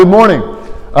Good morning.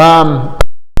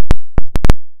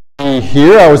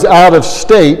 Here, I was out of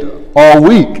state all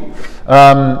week.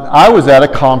 I was at a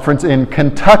conference in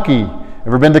Kentucky.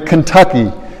 Ever been to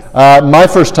Kentucky? My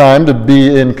first time to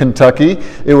be in Kentucky.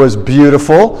 It was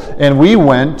beautiful, and we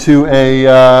went to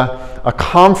a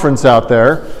conference out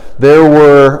there. There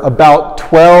were about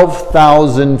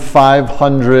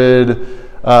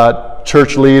 12,500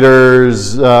 church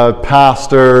leaders,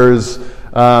 pastors,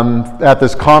 at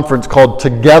this conference called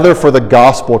Together for the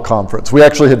Gospel Conference. We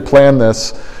actually had planned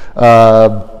this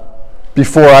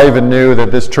before I even knew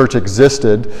that this church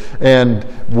existed, and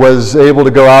was able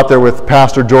to go out there with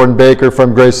Pastor Jordan Baker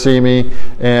from Grace See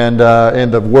and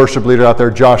the worship leader out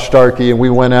there, Josh Starkey, and we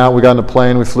went out, we got in a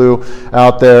plane, we flew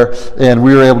out there, and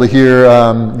we were able to hear,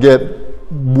 get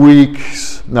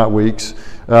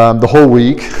the whole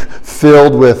week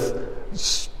filled with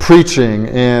preaching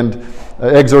and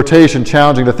exhortation,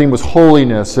 challenging. The theme was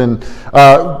holiness, and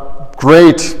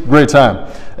great time.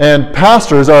 And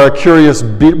pastors are a curious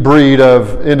breed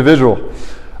of individual.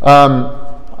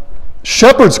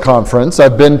 Shepherd's Conference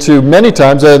I've been to many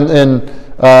times, and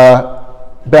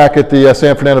back at the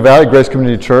San Fernando Valley Grace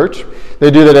Community Church. They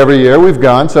do that every year. We've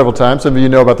gone several times. Some of you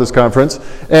know about this conference.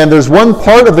 And there's one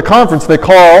part of the conference they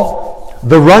call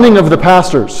the running of the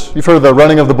pastors. You've heard of the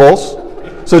running of the bulls?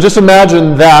 So just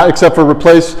imagine that, except for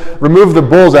remove the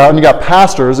bulls out, and you got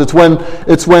pastors. It's when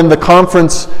the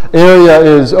conference area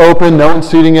is open, no one's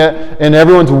seating it, and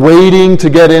everyone's waiting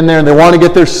to get in there, and they want to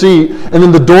get their seat, and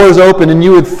then the doors open, and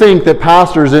you would think that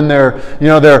pastors in their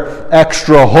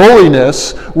extra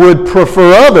holiness would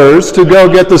prefer others to go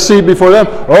get the seat before them.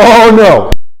 Oh no!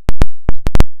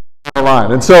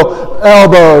 Line. And so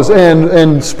elbows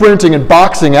and sprinting and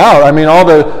boxing out. I mean, all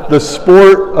the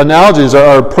sport analogies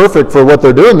are perfect for what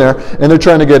they're doing there, and they're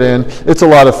trying to get in. It's a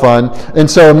lot of fun.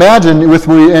 And so imagine with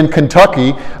me in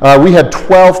Kentucky, we had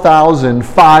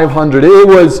 12,500. It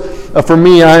was, for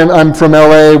me, I'm from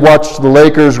LA, watched the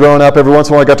Lakers growing up. Every once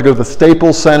in a while I got to go to the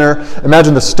Staples Center.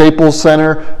 Imagine the Staples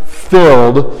Center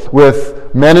filled with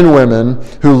men and women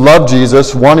who love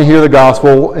Jesus, want to hear the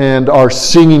gospel, and are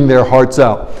singing their hearts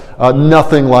out.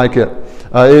 Nothing like it.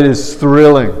 It is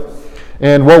thrilling.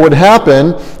 And what would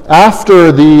happen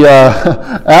after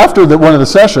one of the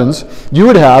sessions, you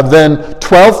would have then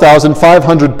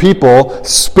 12,500 people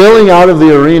spilling out of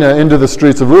the arena into the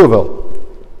streets of Louisville.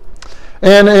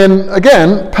 And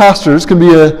again, pastors can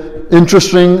be an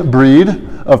interesting breed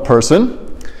of person.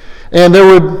 And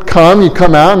you'd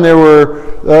come out, and there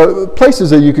were places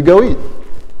that you could go eat.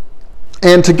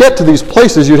 And to get to these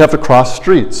places, you'd have to cross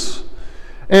streets.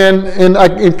 And I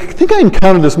think I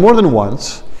encountered this more than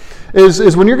once,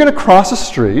 is when you're going to cross a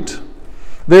street,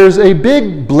 there's a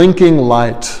big blinking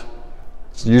light.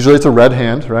 Usually it's a red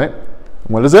hand, right?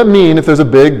 What does that mean if there's a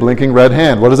big blinking red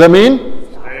hand? What does that mean?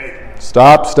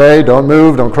 Stop, stay, don't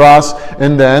move, don't cross.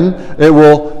 And then it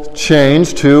will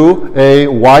change to a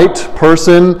white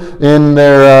person in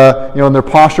their in their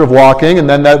posture of walking, and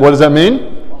then what does that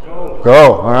mean?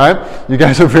 Go. All right? You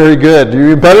guys are very good.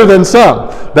 You're better than some,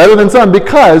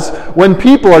 because when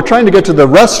people are trying to get to the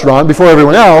restaurant before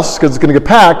everyone else, because it's going to get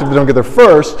packed if they don't get there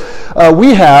first,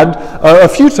 we had a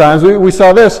few times, we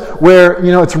saw this, where,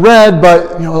 it's red,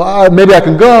 but, maybe I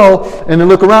can go, and then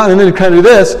look around, and then you kind of do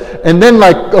this, and then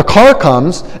like a car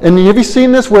comes, and have you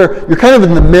seen this where you're kind of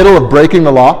in the middle of breaking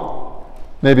the law?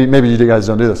 Maybe you guys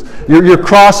don't do this. You're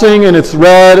crossing and it's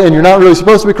red and you're not really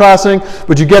supposed to be crossing,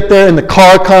 but you get there and the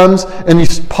car comes and you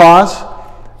pause,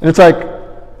 and it's like,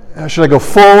 should I go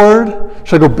forward?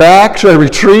 Should I go back? Should I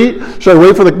retreat? Should I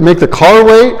wait make the car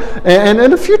wait?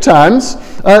 And a few times,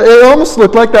 it almost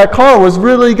looked like that car was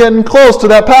really getting close to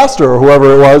that pastor or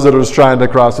whoever it was that was trying to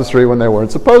cross the street when they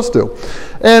weren't supposed to.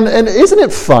 And isn't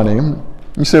it funny?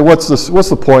 You say, what's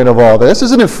the point of all this?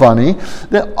 Isn't it funny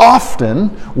that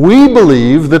often we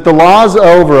believe that the laws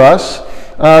over us,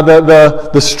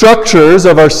 the structures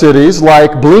of our cities,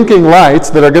 like blinking lights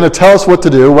that are going to tell us what to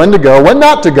do, when to go, when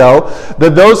not to go,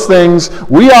 that those things,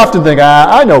 we often think,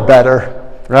 I know better,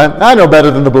 right? I know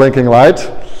better than the blinking light.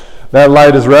 That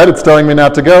light is red, it's telling me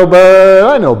not to go, but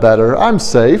I know better. I'm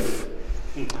safe.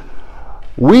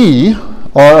 We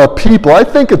are a people, I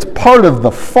think it's part of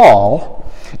the fall,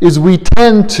 is we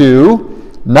tend to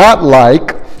not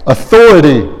like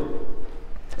authority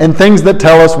and things that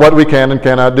tell us what we can and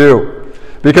cannot do.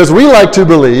 Because we like to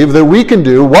believe that we can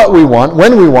do what we want,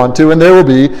 when we want to, and there will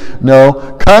be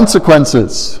no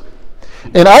consequences.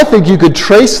 And I think you could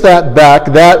trace that back,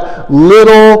 that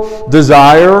little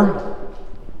desire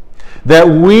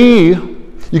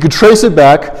you could trace it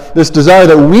back, this desire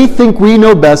that we think we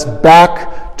know best,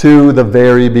 back to the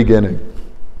very beginning.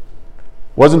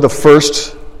 Wasn't the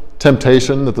first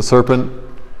temptation that the serpent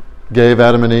gave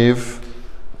Adam and Eve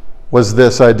was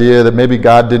this idea that maybe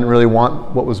God didn't really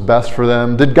want what was best for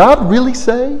them. Did God really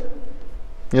say?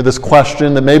 This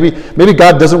question that maybe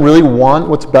God doesn't really want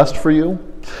what's best for you.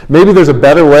 Maybe there's a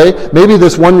better way. Maybe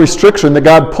this one restriction that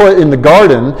God put in the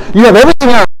garden, you have everything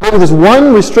else. Maybe this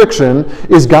one restriction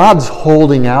is God's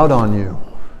holding out on you.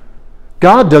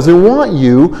 God doesn't want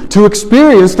you to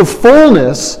experience the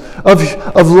fullness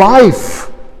of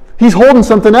life. He's holding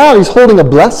something out. He's holding a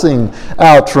blessing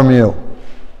out from you.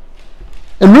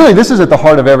 And really, this is at the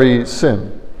heart of every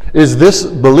sin, is this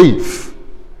belief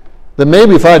that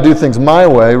maybe if I do things my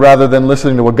way rather than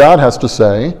listening to what God has to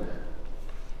say,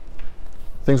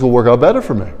 things will work out better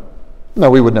for me. No,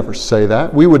 we would never say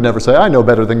that. We would never say, I know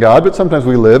better than God, but sometimes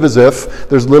we live as if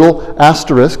there's little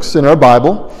asterisks in our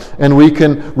Bible, and we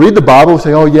can read the Bible and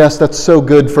say, oh yes, that's so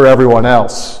good for everyone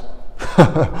else.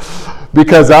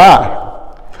 Because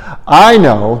I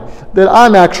know that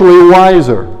I'm actually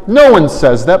wiser. No one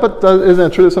says that, but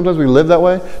isn't it true that sometimes we live that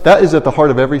way? That is at the heart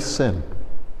of every sin,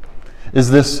 is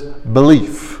this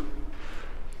belief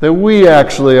that we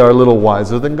actually are a little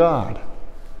wiser than God.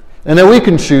 And that we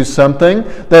can choose something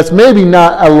that's maybe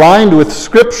not aligned with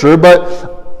Scripture,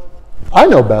 but I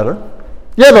know better.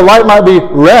 Yeah, the light might be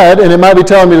red and it might be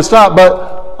telling me to stop,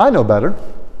 but I know better.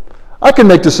 I can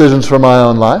make decisions for my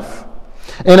own life.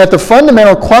 And at the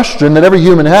fundamental question that every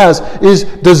human has is,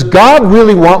 does God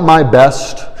really want my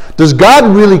best? Does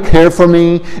God really care for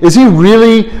me? Is He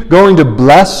really going to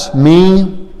bless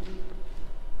me?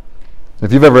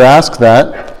 If you've ever asked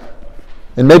that,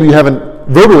 and maybe you haven't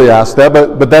verbally asked that,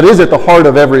 but that is at the heart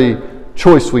of every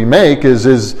choice we make,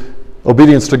 is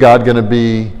obedience to God going to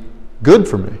be good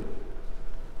for me?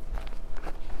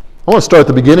 I want to start at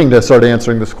the beginning to start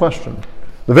answering this question.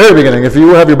 The very beginning. If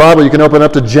you have your Bible, you can open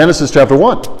up to Genesis chapter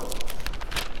 1.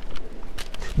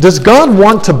 Does God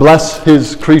want to bless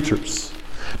His creatures?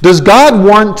 Does God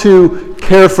want to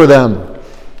care for them?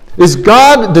 Is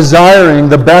God desiring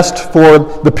the best for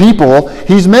the people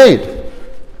He's made?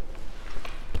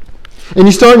 And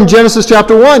you start in Genesis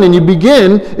chapter 1, and you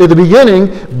begin at the beginning,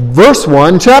 verse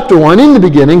 1, chapter 1, in the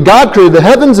beginning, God created the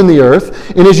heavens and the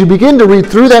earth. And as you begin to read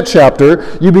through that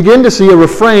chapter, you begin to see a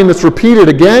refrain that's repeated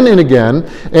again and again.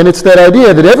 And it's that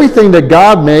idea that everything that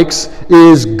God makes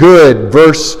is good.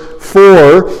 Verse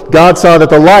 4, God saw that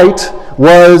the light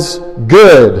was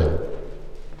good.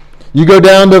 You go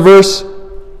down to verse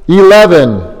 10,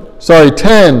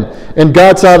 and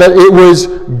God saw that it was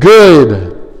good.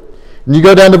 And you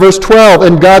go down to verse 12,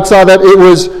 and God saw that it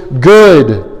was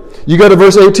good. You go to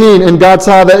verse 18, and God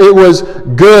saw that it was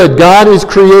good. God is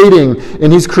creating,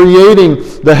 and He's creating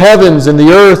the heavens and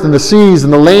the earth and the seas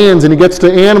and the lands, and He gets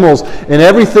to animals and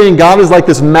everything. God is like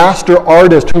this master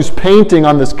artist who's painting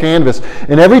on this canvas.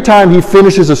 And every time He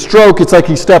finishes a stroke, it's like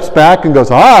He steps back and goes,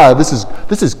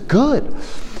 this is good.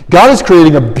 God is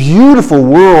creating a beautiful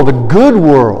world, a good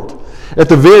world. At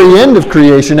the very end of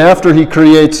creation, after He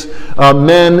creates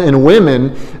men and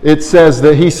women, it says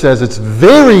that He says it's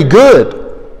very good.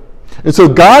 And so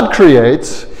God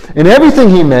creates, and everything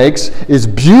He makes is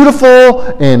beautiful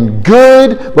and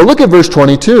good. But look at verse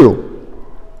 22.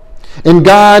 And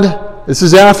God, this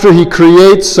is after He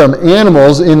creates some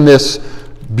animals in this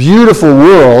beautiful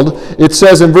world. It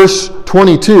says in verse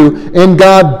 22, and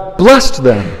God blessed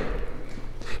them.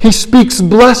 He speaks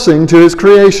blessing to His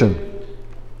creation.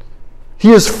 He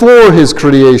is for His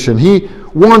creation. He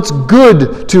wants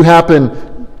good to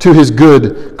happen to His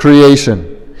good creation.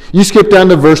 You skip down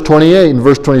to verse 28. In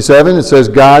verse 27, it says,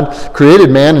 God created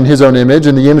man in His own image.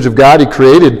 In the image of God, He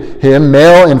created him.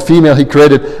 Male and female, He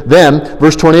created them.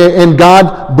 Verse 28, and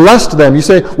God blessed them. You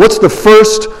say, what's the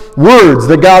first words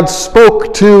that God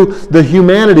spoke to the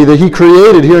humanity that He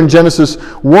created here in Genesis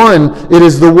 1? It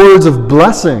is the words of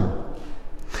blessing.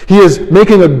 He is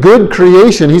making a good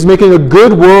creation. He's making a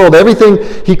good world. Everything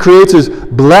He creates is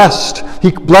blessed.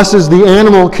 He blesses the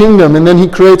animal kingdom, and then He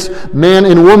creates man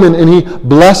and woman, and He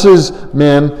blesses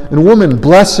man and woman.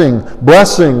 Blessing,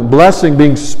 blessing, blessing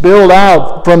being spilled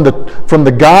out from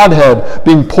the Godhead,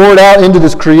 being poured out into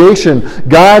this creation.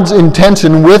 God's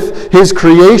intention with His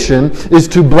creation is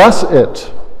to bless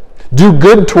it, do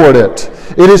good toward it.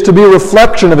 It is to be a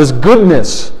reflection of His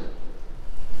goodness.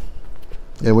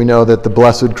 And we know that the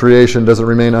blessed creation doesn't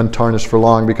remain untarnished for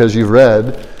long because you've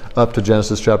read up to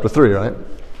Genesis chapter 3, right?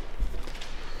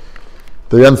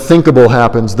 The unthinkable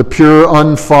happens. The pure,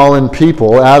 unfallen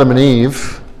people, Adam and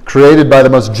Eve, created by the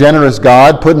most generous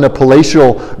God, put in a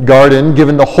palatial garden,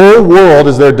 given the whole world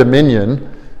as their dominion,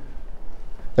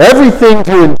 everything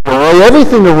to enjoy,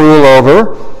 everything to rule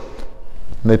over,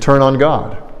 and they turn on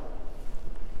God.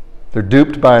 They're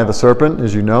duped by the serpent,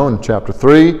 as you know, in chapter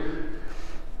 3.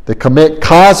 They commit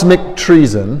cosmic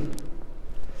treason,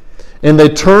 and they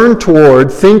turn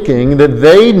toward thinking that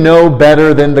they know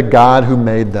better than the God who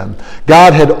made them.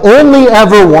 God had only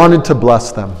ever wanted to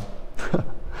bless them.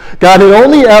 God had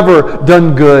only ever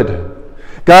done good.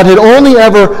 God had only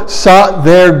ever sought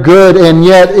their good, and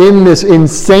yet in this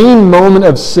insane moment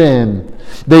of sin,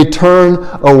 they turn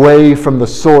away from the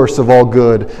source of all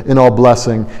good and all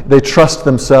blessing. They trust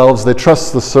themselves, they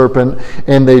trust the serpent,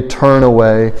 and they turn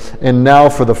away. And now,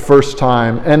 for the first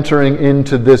time, entering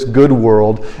into this good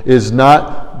world is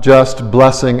not just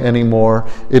blessing anymore,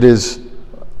 it is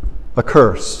a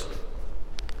curse.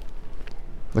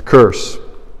 A curse.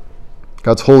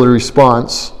 God's holy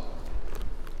response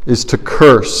is to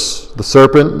curse the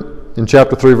serpent in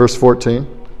chapter 3, verse 14.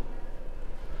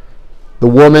 The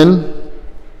woman,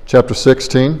 chapter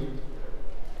 16,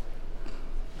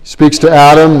 speaks to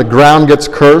Adam, the ground gets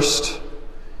cursed.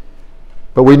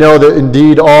 But we know that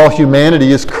indeed all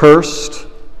humanity is cursed,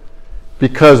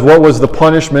 because what was the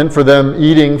punishment for them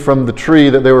eating from the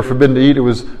tree that they were forbidden to eat? It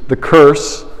was the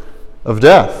curse of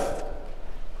death.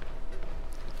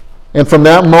 And from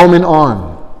that moment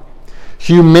on,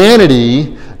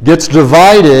 humanity gets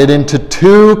divided into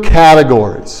two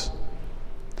categories.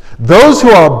 Those who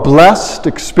are blessed,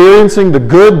 experiencing the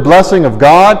good blessing of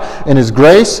God and His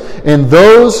grace, and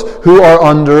those who are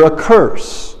under a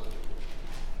curse.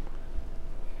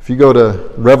 If you go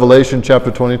to Revelation chapter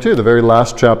 22, the very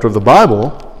last chapter of the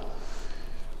Bible,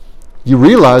 you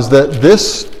realize that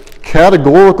this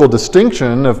categorical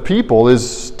distinction of people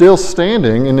is still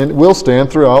standing, and it will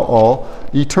stand throughout all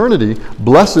eternity.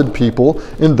 Blessed people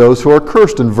and those who are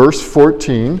cursed. In verse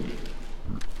 14,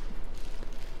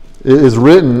 it is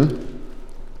written,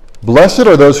 blessed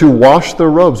are those who wash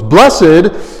their robes. Blessed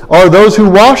are those who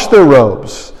wash their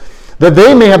robes, that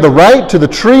they may have the right to the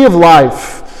tree of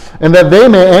life, and that they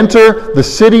may enter the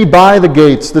city by the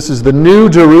gates. This is the new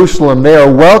Jerusalem. They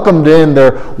are welcomed in.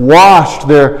 They're washed.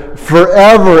 They're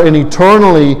forever and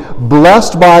eternally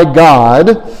blessed by God.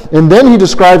 And then he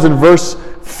describes in verse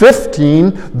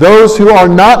 15 those who are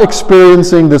not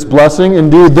experiencing this blessing,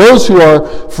 indeed those who are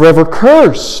forever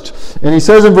cursed. And he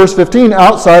says in verse 15,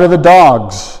 outside of the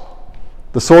dogs,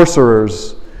 the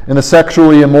sorcerers, and the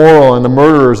sexually immoral, and the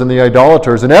murderers, and the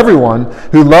idolaters, and everyone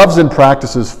who loves and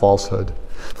practices falsehood.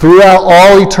 Throughout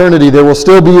all eternity, there will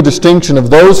still be a distinction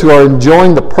of those who are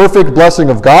enjoying the perfect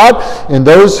blessing of God and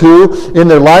those who, in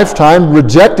their lifetime,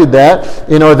 rejected that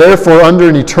and are therefore under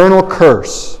an eternal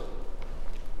curse.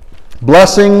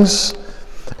 Blessings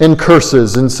and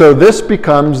curses. And so this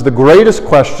becomes the greatest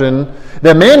question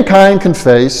that mankind can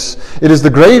face. It is the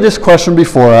greatest question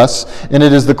before us, and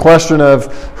it is the question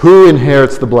of who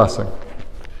inherits the blessing.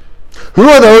 Who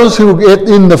are those who get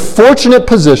in the fortunate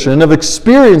position of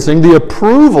experiencing the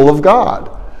approval of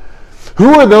God?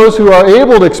 Who are those who are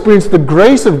able to experience the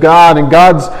grace of God and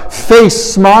God's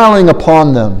face smiling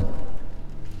upon them?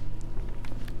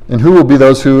 And who will be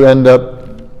those who end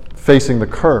up facing the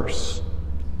curse?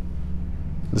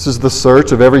 This is the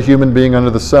search of every human being under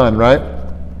the sun, right?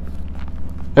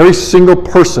 Every single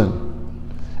person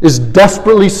is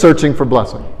desperately searching for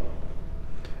blessing.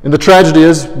 And the tragedy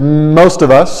is, most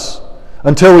of us,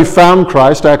 until we found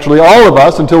Christ, actually all of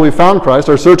us, until we found Christ,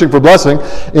 are searching for blessing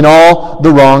in all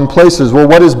the wrong places. Well,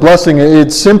 what is blessing?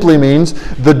 It simply means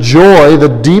the joy, the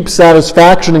deep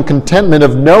satisfaction and contentment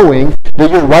of knowing that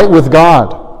you're right with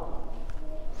God.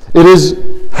 It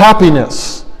is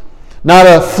happiness, not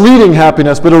a fleeting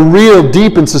happiness, but a real,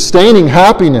 deep, and sustaining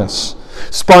happiness,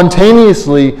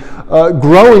 spontaneously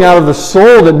growing out of the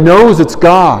soul that knows it's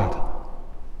God.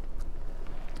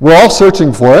 We're all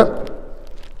searching for it.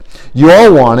 You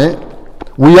all want it.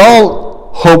 We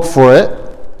all hope for it.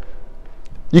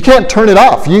 You can't turn it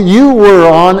off. You were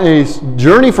on a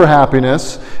journey for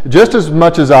happiness just as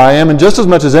much as I am and just as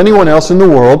much as anyone else in the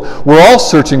world. We're all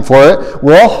searching for it.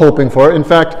 We're all hoping for it. In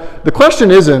fact, the question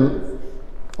isn't,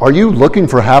 are you looking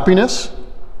for happiness?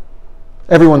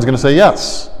 Everyone's going to say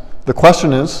yes. The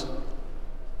question is,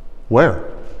 where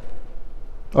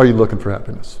are you looking for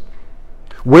happiness?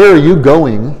 Where are you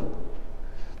going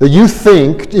that you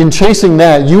think in chasing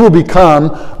that you will become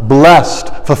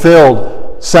blessed,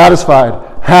 fulfilled,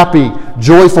 satisfied, happy,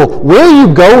 joyful? Where are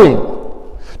you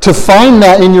going to find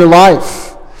that in your life?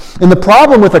 And the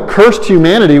problem with a cursed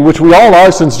humanity, which we all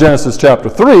are since Genesis chapter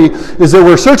 3, is that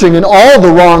we're searching in all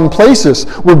the wrong places.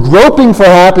 We're groping for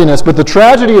happiness, but the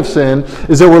tragedy of sin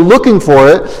is that we're looking for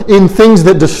it in things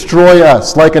that destroy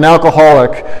us, like an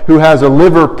alcoholic who has a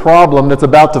liver problem that's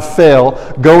about to fail,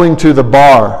 going to the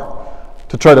bar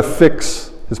to try to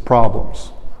fix his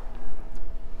problems.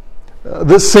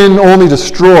 The sin only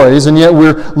destroys, and yet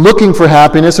we're looking for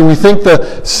happiness, and we think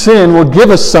the sin will give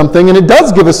us something, and it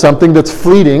does give us something that's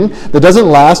fleeting, that doesn't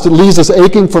last. It leaves us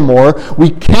aching for more.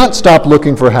 We can't stop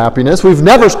looking for happiness. We've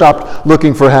never stopped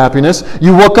looking for happiness.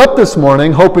 You woke up this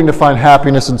morning hoping to find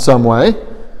happiness in some way.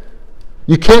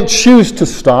 You can't choose to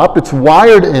stop. It's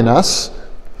wired in us.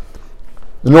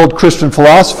 An old Christian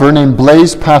philosopher named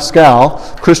Blaise Pascal,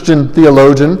 Christian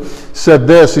theologian, said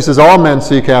this. He says, all men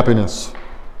seek happiness.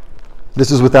 This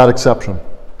is without exception.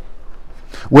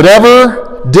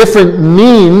 Whatever different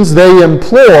means they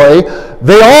employ,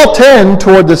 they all tend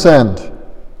toward this end.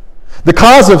 The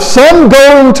cause of some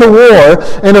going to war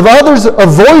and of others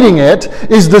avoiding it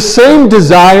is the same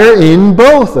desire in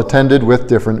both, attended with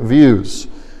different views.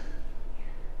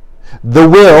 The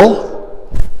will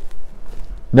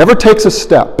never takes a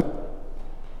step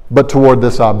but toward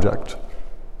this object.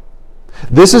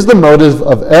 This is the motive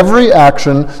of every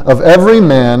action of every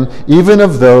man, even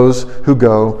of those who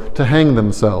go to hang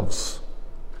themselves.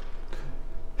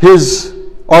 His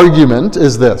argument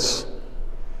is this,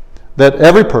 that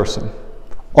every person,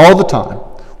 all the time,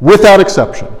 without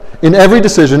exception, in every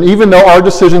decision, even though our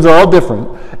decisions are all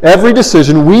different, every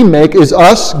decision we make is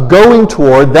us going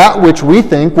toward that which we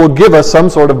think will give us some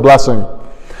sort of blessing,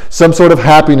 some sort of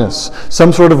happiness,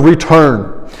 some sort of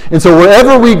return. And so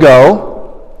wherever we go,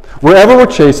 wherever we're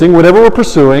chasing, whatever we're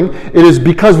pursuing, it is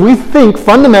because we think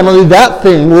fundamentally that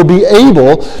thing will be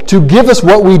able to give us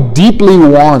what we deeply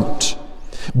want.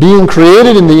 Being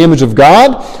created in the image of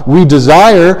God, we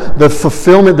desire the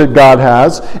fulfillment that God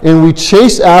has, and we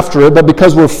chase after it, but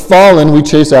because we're fallen, we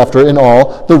chase after it in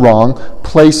all the wrong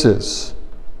places.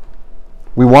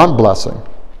 We want blessing.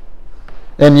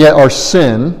 And yet our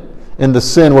sin, and the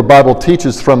sin what Bible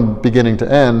teaches from beginning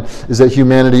to end, is that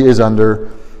humanity is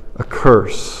under a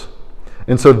curse.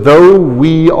 And so though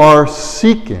we are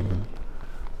seeking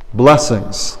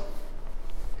blessings,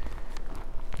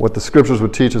 what the Scriptures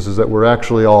would teach us is that we're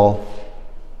actually all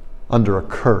under a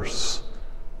curse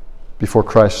before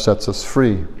Christ sets us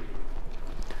free.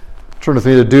 Turn with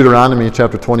me to Deuteronomy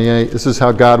chapter 28. This is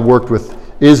how God worked with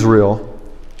Israel.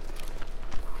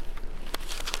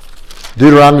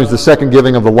 Deuteronomy is the second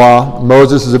giving of the law.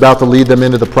 Moses is about to lead them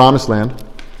into the promised land.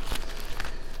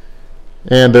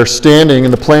 And they're standing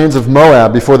in the plains of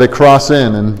Moab before they cross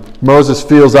in. And Moses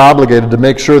feels obligated to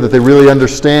make sure that they really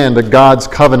understand that God's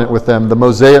covenant with them, the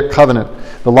Mosaic covenant.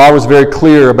 The law was very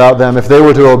clear about them. If they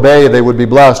were to obey, they would be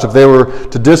blessed. If they were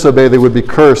to disobey, they would be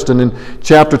cursed. And in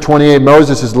chapter 28,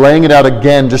 Moses is laying it out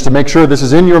again just to make sure this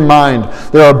is in your mind.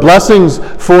 There are blessings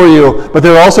for you, but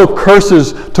there are also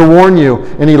curses to warn you.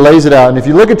 And he lays it out. And if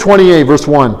you look at 28, verse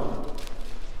 1,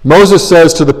 Moses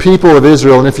says to the people of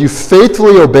Israel, and if you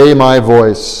faithfully obey my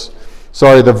voice,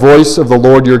 the voice of the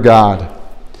Lord your God,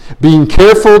 being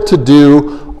careful to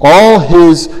do all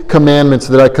his commandments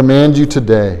that I command you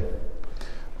today,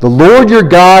 the Lord your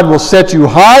God will set you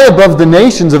high above the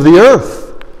nations of the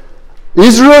earth.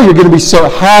 Israel, you're going to be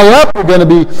set high up. You're going to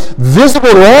be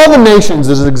visible to all the nations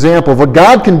as an example of what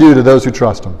God can do to those who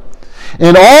trust him.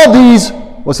 And all these,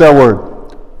 what's that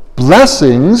word?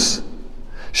 Blessings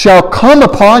shall come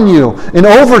upon you and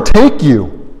overtake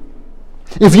you.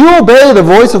 If you obey the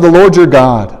voice of the Lord your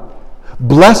God,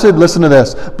 blessed, listen to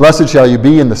this, blessed shall you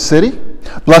be in the city,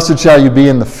 blessed shall you be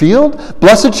in the field,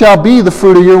 blessed shall be the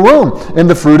fruit of your womb, and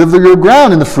the fruit of your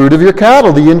ground, and the fruit of your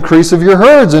cattle, the increase of your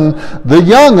herds, and the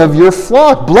young of your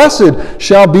flock. Blessed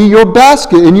shall be your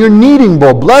basket and your kneading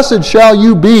bowl. Blessed shall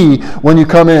you be when you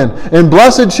come in, and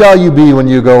blessed shall you be when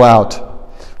you go out.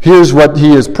 Here's what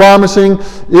he is promising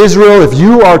Israel. If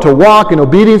you are to walk in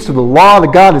obedience to the law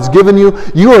that God has given you,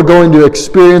 you are going to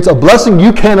experience a blessing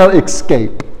you cannot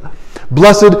escape.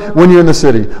 Blessed when you're in the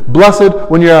city. Blessed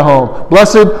when you're at home.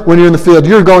 Blessed when you're in the field.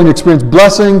 You're going to experience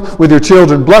blessing with your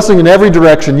children. Blessing in every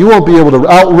direction. You won't be able to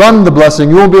outrun the blessing.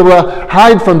 You won't be able to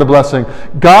hide from the blessing.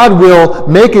 God will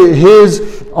make it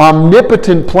his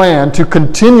omnipotent plan to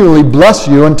continually bless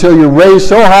you until you're raised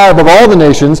so high above all the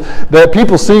nations that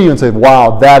people see you and say,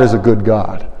 wow, that is a good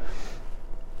God.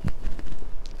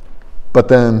 But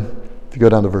then, if you go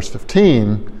down to verse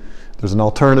 15, there's an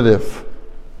alternative.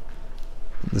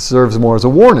 This serves more as a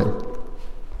warning.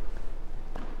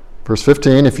 Verse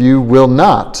 15, if you will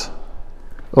not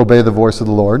obey the voice of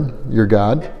the Lord, your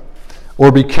God,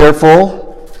 or be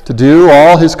careful to do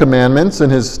all his commandments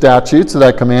and his statutes that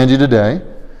I command you today,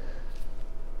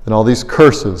 then all these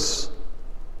curses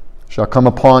shall come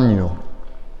upon you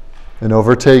and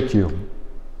overtake you.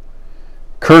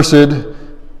 Cursed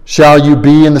shall you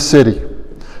be in the city.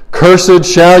 Cursed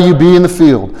shall you be in the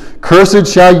field. Cursed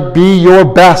shall be your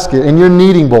basket and your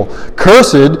kneading bowl.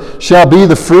 Cursed shall be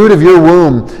the fruit of your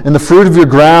womb, and the fruit of your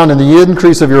ground, and the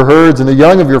increase of your herds, and the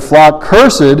young of your flock.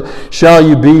 Cursed shall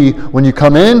you be when you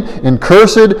come in, and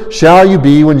cursed shall you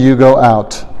be when you go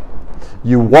out.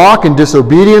 You walk in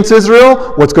disobedience,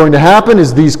 Israel. What's going to happen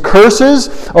is these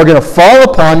curses are going to fall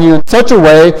upon you in such a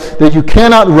way that you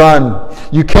cannot run.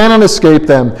 You cannot escape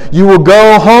them. You will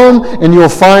go home and you'll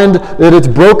find that it's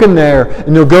broken there.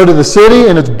 And you'll go to the city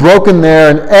and it's broken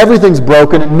there, and everything's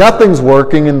broken and nothing's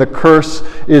working, and the curse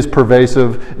is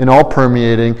pervasive and all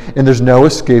permeating, and there's no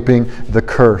escaping the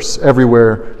curse.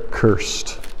 Everywhere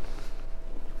cursed.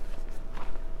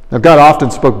 Now, God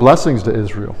often spoke blessings to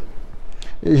Israel.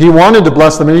 He wanted to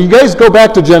bless them. And you guys go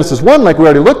back to Genesis 1 like we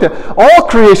already looked at. All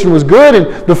creation was good,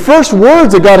 and the first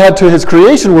words that God had to his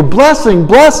creation were blessing,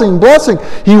 blessing, blessing.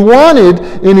 He wanted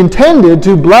and intended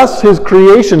to bless his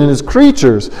creation and his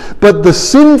creatures. But the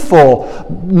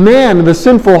sinful man, the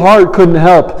sinful heart couldn't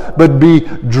help but be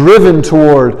driven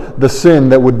toward the sin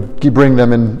that would bring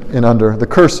them in under the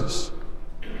curses.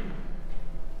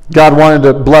 God wanted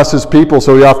to bless his people,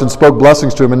 so he often spoke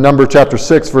blessings to them. In Numbers chapter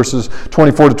 6, verses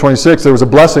 24 to 26, there was a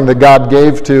blessing that God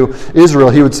gave to Israel.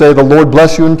 He would say, "The Lord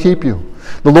bless you and keep you.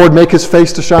 The Lord make his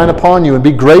face to shine upon you and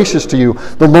be gracious to you.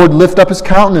 The Lord lift up his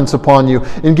countenance upon you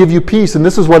and give you peace." And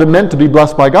this is what it meant to be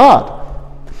blessed by God.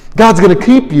 God's going to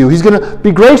keep you. He's going to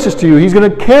be gracious to you. He's going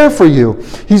to care for you.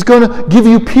 He's going to give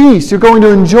you peace. You're going to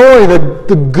enjoy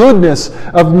the goodness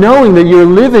of knowing that you're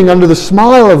living under the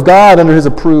smile of God, under his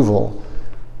approval.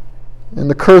 And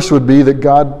the curse would be that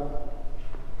God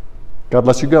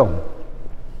lets you go.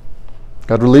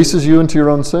 God releases you into your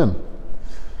own sin.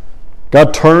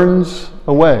 God turns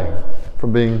away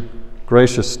from being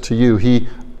gracious to you. He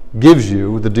gives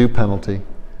you the due penalty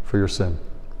for your sin.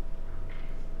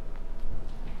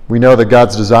 We know that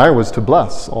God's desire was to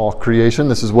bless all creation.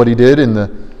 This is what he did in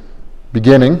the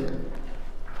beginning.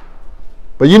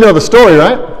 But you know the story,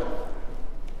 right?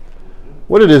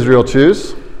 What did Israel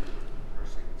choose?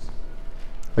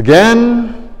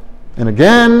 Again and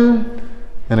again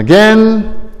and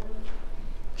again,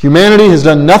 humanity has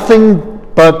done nothing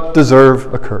but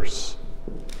deserve a curse.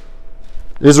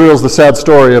 Israel's the sad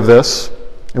story of this,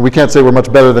 and we can't say we're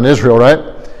much better than Israel, right?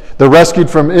 They're rescued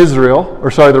from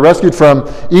they're rescued from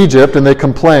Egypt, and they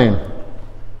complain.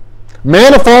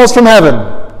 Manna falls from heaven,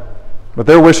 but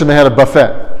they're wishing they had a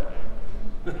buffet.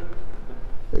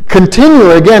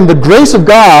 Continually, again, the grace of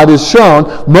God is shown.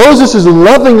 Moses is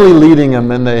lovingly leading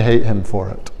them, and they hate him for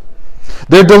it.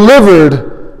 They're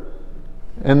delivered,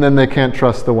 and then they can't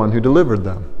trust the one who delivered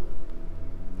them.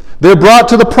 They're brought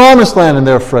to the promised land, and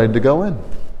they're afraid to go in.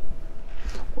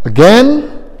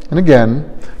 Again and again,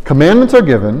 commandments are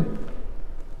given,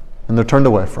 and they're turned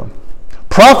away from.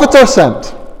 Prophets are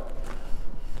sent,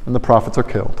 and the prophets are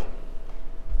killed.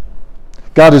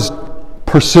 God is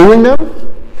pursuing them.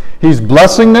 He's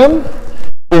blessing them,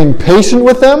 being patient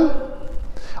with them.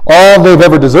 All they've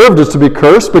ever deserved is to be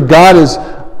cursed, but God is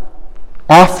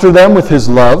after them with his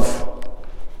love.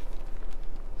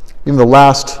 Even the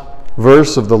last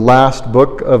verse of the last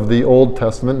book of the Old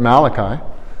Testament, Malachi,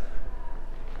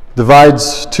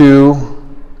 divides two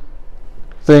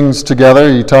things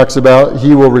together. He talks about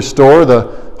he will restore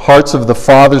the hearts of the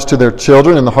fathers to their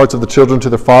children and the hearts of the children to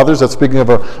their fathers. That's speaking of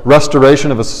a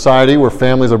restoration of a society where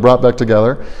families are brought back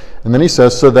together. And then he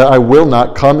says, so that I will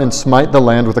not come and smite the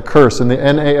land with a curse. In the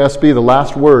NASB, the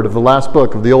last word of the last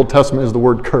book of the Old Testament is the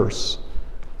word curse.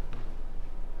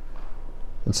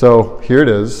 And so here it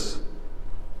is.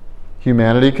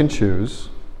 Humanity can choose.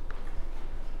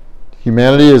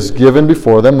 Humanity is given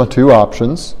before them two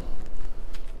options: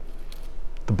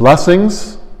 the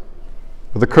blessings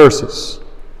or the curses.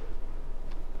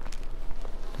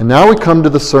 And now we come to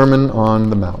the Sermon on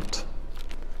the Mount.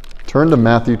 Turn to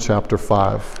Matthew chapter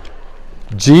 5.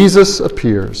 Jesus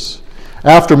appears.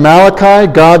 After Malachi,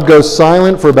 God goes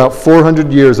silent for about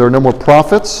 400 years. There are no more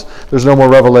prophets. There's no more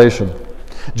revelation.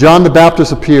 John the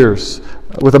Baptist appears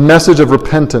with a message of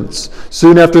repentance.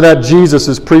 Soon after that, Jesus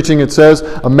is preaching, it says,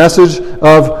 a message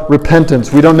of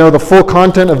repentance. We don't know the full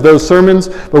content of those sermons,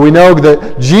 but we know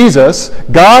that Jesus,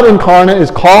 God incarnate, is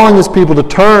calling his people to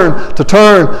turn, to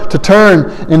turn, to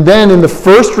turn. And then in the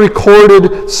first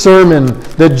recorded sermon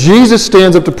that Jesus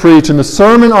stands up to preach, in the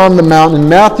Sermon on the Mount in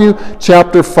Matthew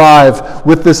chapter 5,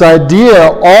 with this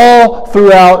idea all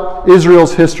throughout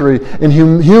Israel's history and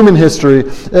human history,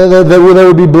 that there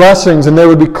would be blessings and there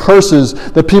would be curses,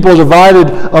 that people are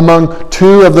divided among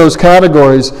two of those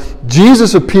categories.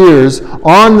 Jesus appears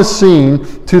on the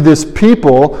scene to this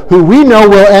people who we know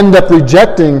will end up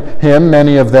rejecting him,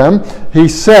 many of them. He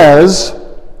says,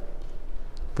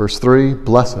 verse 3,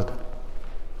 blessed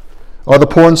are the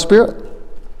poor in spirit,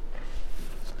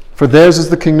 for theirs is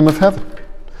the kingdom of heaven.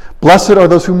 Blessed are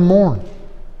those who mourn,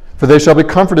 for they shall be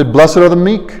comforted. Blessed are the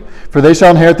meek, for they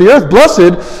shall inherit the earth.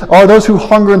 Blessed are those who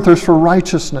hunger and thirst for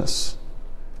righteousness.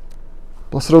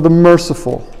 Blessed are the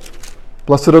merciful.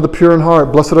 Blessed are the pure in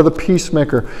heart. Blessed are the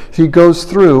peacemaker. He goes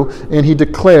through and he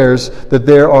declares that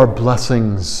there are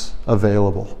blessings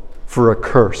available for a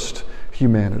cursed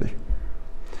humanity.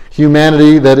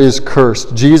 Humanity that is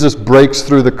cursed. Jesus breaks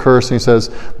through the curse and he says,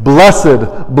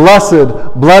 blessed,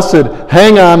 blessed, blessed.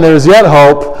 Hang on, there's yet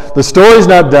hope. The story's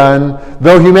not done.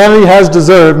 Though humanity has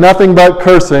deserved nothing but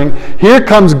cursing, here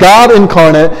comes God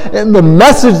incarnate, and the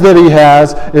message that he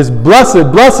has is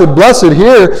blessed, blessed, blessed.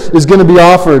 Here is going to be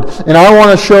offered. And I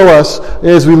want to show us,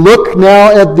 as we look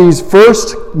now at these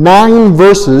first 9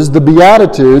 verses, the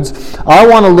Beatitudes, I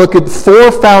want to look at 4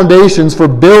 foundations for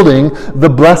building the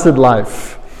blessed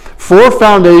life. 4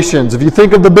 foundations. If you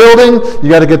think of the building, you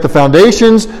got to get the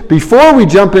foundations. Before we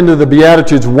jump into the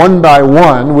Beatitudes one by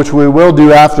one, which we will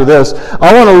do after this,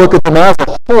 I want to look at them as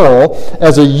a whole,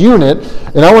 as a unit,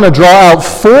 and I want to draw out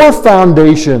 4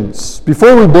 foundations.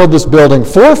 Before we build this building,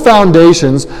 4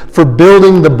 foundations for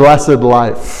building the blessed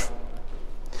life.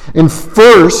 And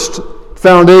first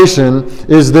foundation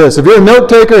is this. If you're a note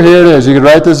taker, here it is. You can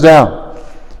write this down.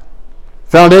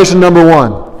 Foundation number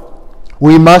 1.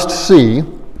 We must see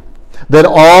that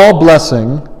all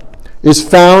blessing is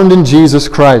found in Jesus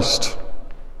Christ.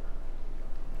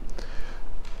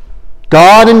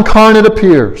 God incarnate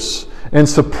appears, and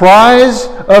surprise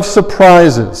of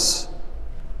surprises,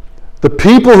 the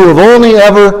people who have only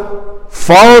ever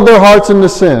followed their hearts into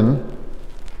sin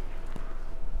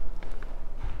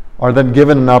are then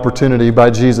given an opportunity by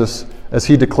Jesus as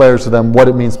he declares to them what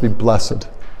it means to be blessed.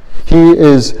 He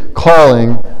is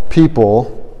calling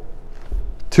people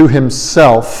to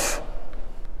himself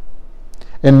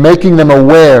and making them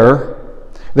aware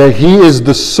that he is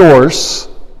the source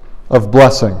of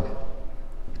blessing.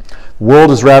 The world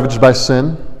is ravaged by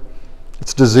sin.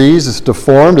 It's diseased, it's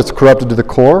deformed, it's corrupted to the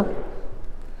core.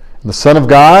 And the Son of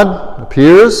God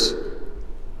appears,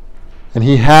 and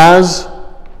he has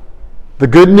the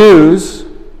good news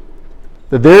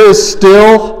that there is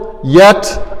still yet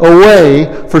a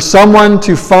way for someone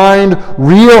to find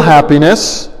real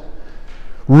happiness,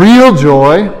 real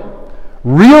joy,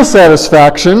 real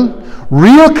satisfaction,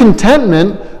 real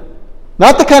contentment,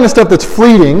 not the kind of stuff that's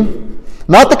fleeting,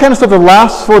 not the kind of stuff that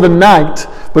lasts for the night,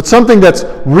 but something that's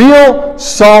real,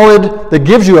 solid, that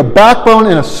gives you a backbone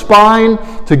and a spine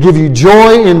to give you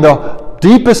joy in the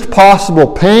deepest possible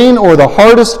pain or the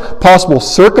hardest possible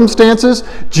circumstances.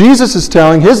 Jesus is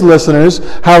telling his listeners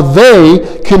how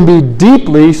they can be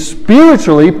deeply,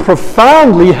 spiritually,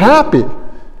 profoundly happy,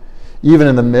 even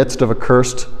in the midst of a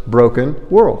cursed, broken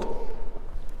world.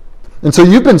 And so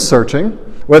you've been searching,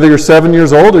 whether you're 7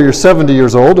 years old or you're 70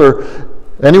 years old or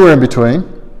anywhere in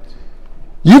between.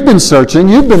 You've been searching,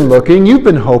 you've been looking, you've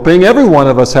been hoping, every one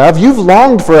of us have. You've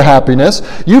longed for happiness,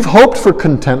 you've hoped for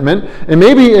contentment, and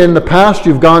maybe in the past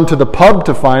you've gone to the pub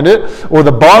to find it, or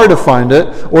the bar to find it,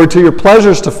 or to your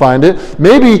pleasures to find it.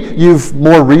 Maybe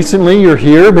more recently you're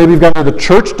here, maybe you've gone to the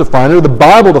church to find it, or the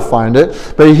Bible to find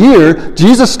it. But here,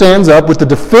 Jesus stands up with the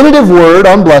definitive word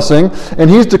on blessing,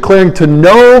 and he's declaring to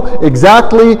know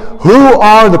exactly who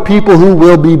are the people who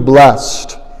will be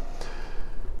blessed.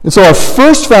 And so our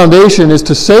first foundation is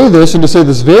to say this, and to say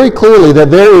this very clearly, that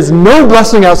there is no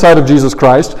blessing outside of Jesus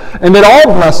Christ, and that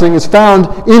all blessing is found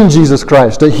in Jesus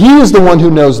Christ. That he is the one who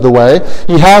knows the way.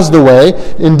 He has the way.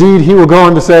 Indeed, he will go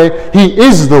on to say, he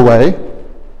is the way.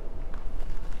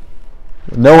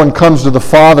 No one comes to the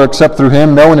Father except through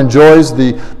him. No one enjoys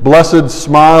the blessed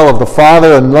smile of the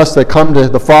Father unless they come to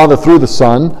the Father through the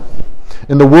Son.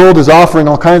 And the world is offering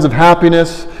all kinds of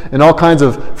happiness and all kinds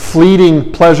of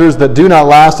fleeting pleasures that do not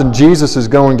last, and Jesus is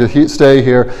going to stay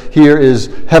here. Here is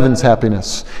heaven's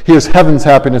happiness. Here's heaven's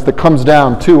happiness that comes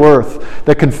down to earth,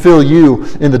 that can fill you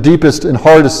in the deepest and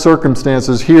hardest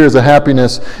circumstances. Here is a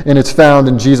happiness, and it's found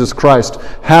in Jesus Christ.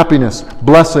 Happiness,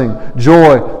 blessing,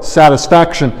 joy,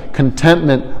 satisfaction,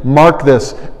 contentment, mark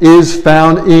this, is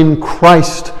found in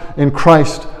Christ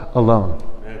alone.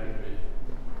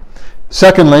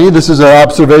 Secondly, this is an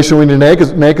observation we need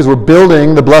to make as we're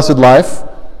building the blessed life.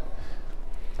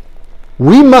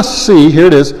 We must see, here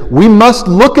it is, we must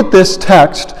look at this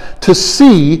text to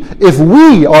see if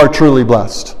we are truly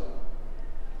blessed.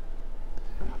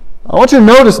 I want you to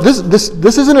notice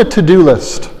this isn't a to-do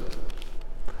list.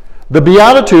 The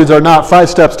Beatitudes are not 5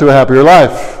 steps to a happier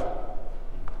life.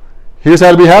 Here's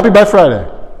how to be happy by Friday.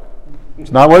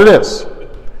 It's not what it is.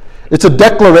 It's a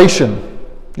declaration.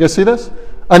 You guys see this?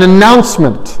 An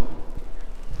announcement.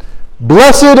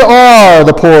 Blessed are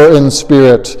the poor in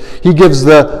spirit. He gives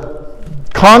the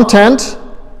content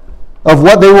of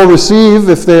what they will receive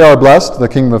if they are blessed, the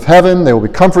kingdom of heaven. They will be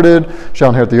comforted, shall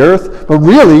inherit the earth. But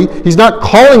really, he's not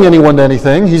calling anyone to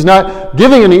anything. He's not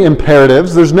giving any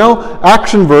imperatives. There's no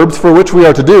action verbs for which we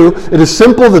are to do. It is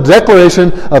simple the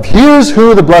declaration of here's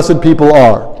who the blessed people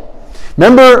are.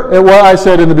 Remember what I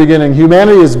said in the beginning.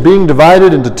 Humanity is being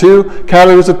divided into two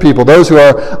categories of people. Those who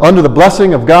are under the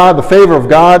blessing of God, the favor of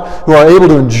God, who are able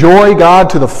to enjoy God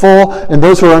to the full, and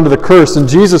those who are under the curse. And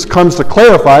Jesus comes to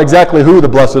clarify exactly who the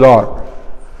blessed are.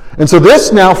 And so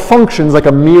this now functions like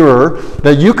a mirror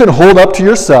that you can hold up to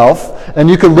yourself, and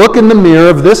you can look in the mirror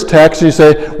of this text and you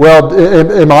say, well,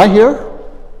 am I here?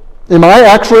 Am I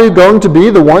actually going to be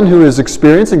the one who is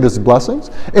experiencing these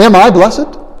blessings? Am I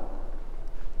blessed?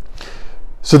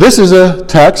 So this is a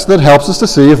text that helps us to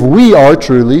see if we are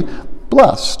truly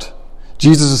blessed.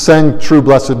 Jesus is saying true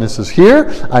blessedness is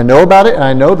here. I know about it, and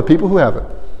I know the people who have it.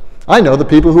 I know the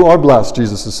people who are blessed,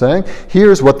 Jesus is saying.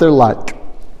 Here's what they're like.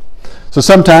 So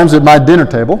sometimes at my dinner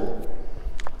table,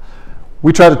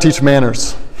 we try to teach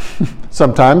manners.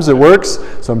 Sometimes it works,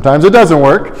 sometimes it doesn't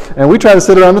work, and we try to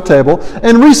sit around the table.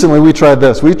 And recently we tried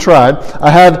this. I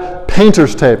had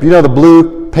painter's tape. You know the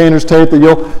blue painter's tape that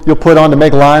you'll put on to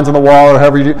make lines on the wall or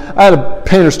however you do. I had a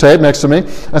painter's tape next to me.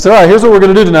 I said, all right, here's what we're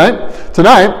going to do tonight.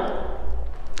 Tonight,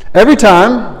 every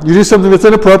time you do something that's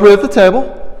inappropriate at the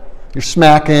table, you're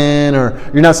smacking or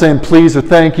you're not saying please or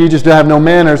thank you, just have no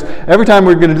manners. Every time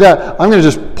we're going to do that, I'm going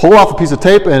to just pull off a piece of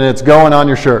tape and it's going on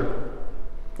your shirt.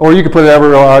 Or you can put it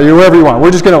wherever you want. We're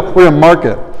going to mark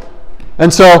it.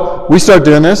 And so we start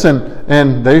doing this,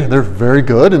 and they're very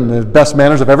good, and the best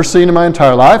manners I've ever seen in my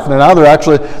entire life. And now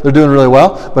they're doing really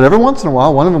well. But every once in a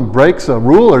while, one of them breaks a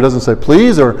rule or doesn't say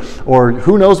please or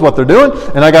who knows what they're doing.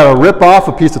 And I got to rip off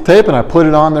a piece of tape, and I put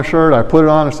it on their shirt. I put it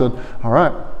on and said, all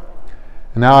right.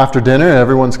 And now after dinner,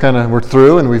 everyone's we're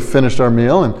through, and we've finished our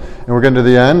meal, and we're getting to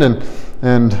the end,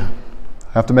 and I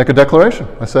have to make a declaration.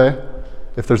 I say,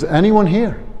 if there's anyone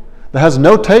here that has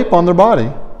no tape on their body,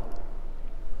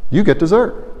 you get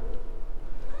dessert.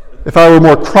 If I were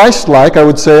more Christ-like, I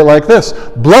would say it like this: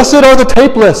 blessed are the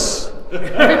tapeless,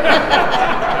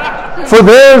 for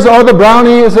theirs are the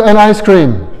brownies and ice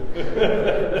cream.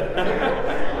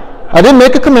 I didn't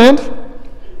make a command.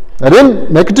 I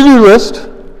didn't make a to-do list.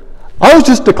 I was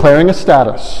just declaring a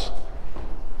status.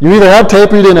 You either had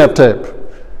tape or you didn't have tape.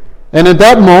 And at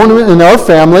that moment in our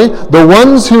family, the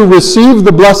ones who received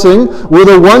the blessing were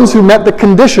the ones who met the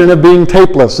condition of being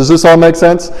tapeless. Does this all make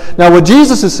sense? Now what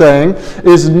Jesus is saying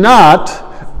is not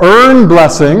earn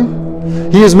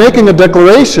blessing. He is making a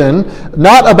declaration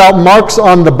not about marks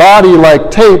on the body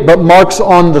like tape, but marks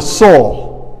on the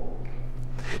soul.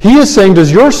 He is saying,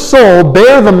 does your soul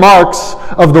bear the marks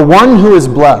of the one who is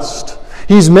blessed?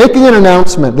 He's making an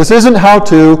announcement. This isn't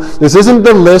how-to. This isn't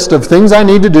the list of things I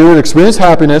need to do to experience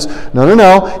happiness.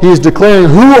 No. He is declaring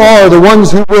who are the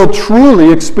ones who will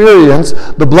truly experience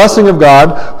the blessing of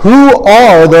God. Who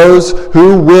are those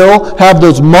who will have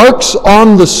those marks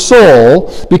on the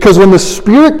soul? Because when the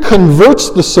Spirit converts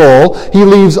the soul, He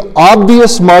leaves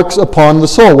obvious marks upon the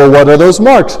soul. Well, what are those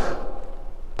marks?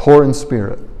 Poor in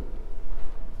spirit.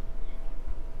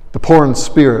 The poor in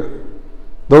spirit.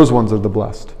 Those ones are the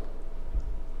blessed.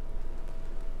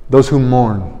 Those who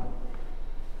mourn.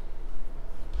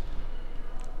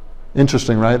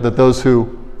 Interesting, right? That those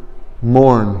who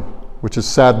mourn, which is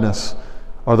sadness,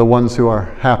 are the ones who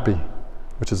are happy,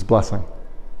 which is blessing.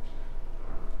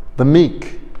 The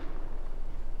meek.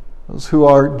 Those who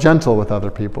are gentle with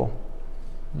other people.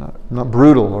 Not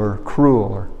brutal or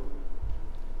cruel.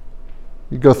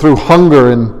 You go through hunger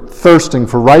and thirsting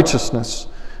for righteousness.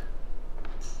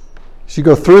 As you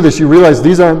go through this, you realize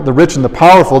these aren't the rich and the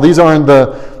powerful. These aren't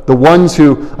the ones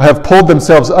who have pulled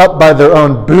themselves up by their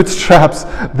own bootstraps.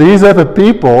 These are the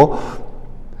people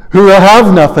who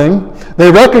have nothing.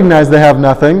 They recognize they have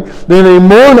nothing. Then they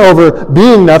mourn over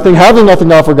being nothing, having nothing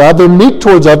to offer God. They're meek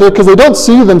towards others because they don't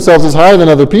see themselves as higher than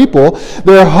other people.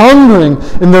 They're hungering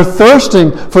and they're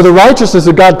thirsting for the righteousness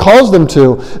that God calls them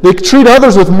to. They treat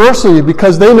others with mercy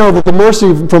because they know that the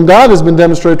mercy from God has been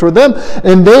demonstrated toward them.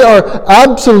 And they are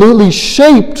absolutely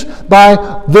shaped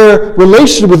by their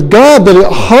relationship with God that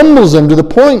it humbles them to the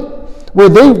point where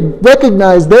they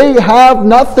recognize they have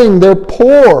nothing. They're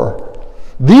poor.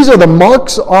 These are the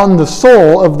marks on the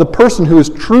soul of the person who is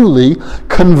truly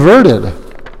converted.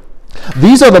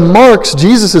 These are the marks,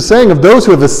 Jesus is saying, of those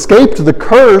who have escaped the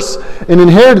curse and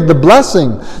inherited the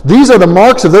blessing. These are the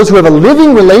marks of those who have a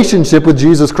living relationship with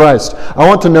Jesus Christ. I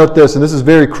want to note this, and this is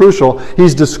very crucial.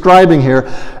 He's describing here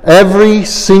every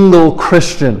single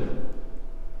Christian,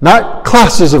 not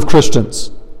classes of Christians.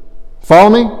 Follow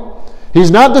me?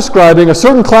 He's not describing a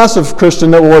certain class of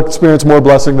Christian that will experience more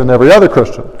blessing than every other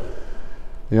Christian.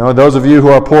 You know, those of you who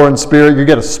are poor in spirit, you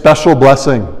get a special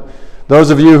blessing. Those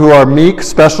of you who are meek,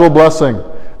 special blessing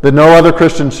that no other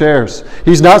Christian shares.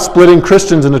 He's not splitting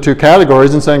Christians into two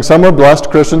categories and saying some are blessed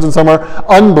Christians and some are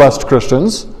unblessed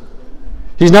Christians.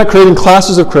 He's not creating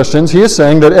classes of Christians. He is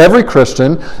saying that every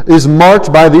Christian is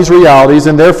marked by these realities,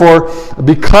 and therefore,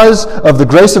 because of the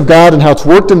grace of God and how it's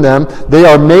worked in them, they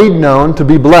are made known to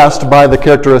be blessed by the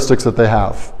characteristics that they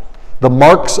have. The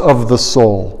marks of the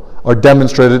soul are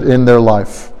demonstrated in their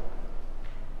life.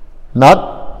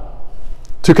 Not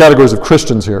two categories of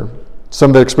Christians here.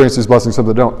 Some that experience these blessings, some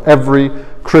that don't. Every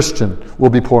Christian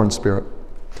will be poor in spirit.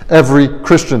 Every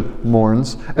Christian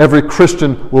mourns. Every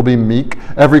Christian will be meek.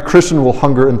 Every Christian will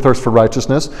hunger and thirst for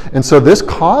righteousness. And so this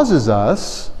causes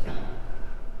us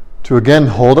to again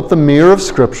hold up the mirror of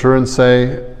Scripture and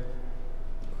say,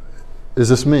 is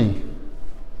this me?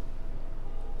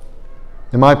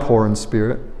 Am I poor in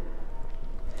spirit?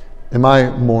 Am I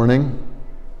mourning?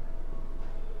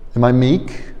 Am I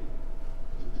meek?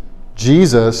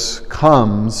 Jesus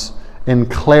comes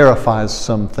and clarifies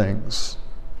some things.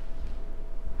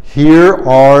 Here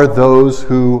are those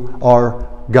who are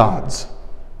God's.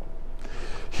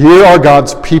 Here are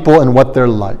God's people and what they're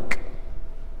like.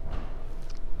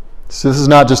 So this is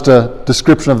not just a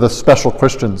description of the special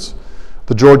Christians.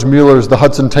 The George Muellers, the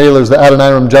Hudson Taylors, the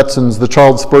Adoniram Judsons, the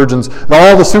Charles Spurgeons,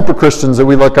 all the super Christians that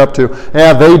we look up to.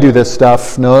 Yeah, they do this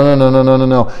stuff.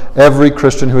 No. Every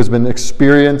Christian who has been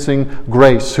experiencing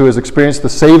grace, who has experienced the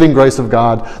saving grace of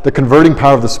God, the converting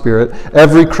power of the Spirit,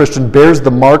 every Christian bears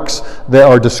the marks that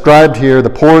are described here, the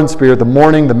poor in spirit, the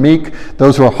mourning, the meek,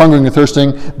 those who are hungering and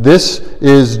thirsting. This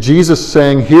is Jesus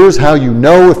saying, here's how you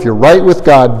know if you're right with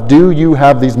God. Do you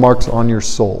have these marks on your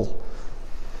soul?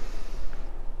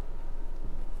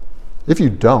 If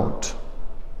you don't,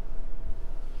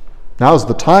 now's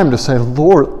the time to say,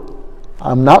 Lord,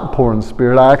 I'm not poor in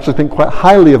spirit. I actually think quite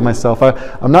highly of myself.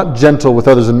 I'm not gentle with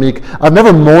others and meek. I've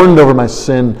never mourned over my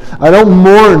sin. I don't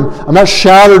mourn. I'm not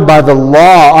shattered by the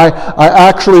law. I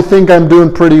actually think I'm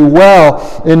doing pretty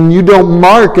well. And you don't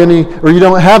mark any, or you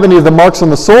don't have any of the marks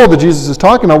on the soul that Jesus is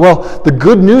talking about. Well, the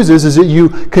good news is that you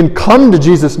can come to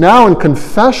Jesus now in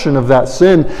confession of that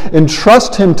sin and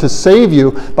trust Him to save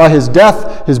you by His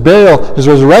death, His burial, His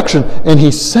resurrection. And He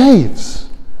saves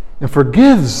and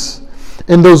forgives.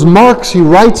 And those marks He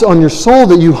writes on your soul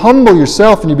that you humble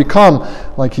yourself and you become,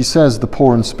 like He says, the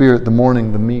poor in spirit, the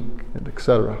mourning, the meek,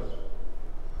 etc.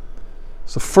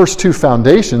 So the first two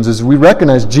foundations is we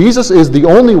recognize Jesus is the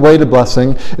only way to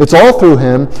blessing. It's all through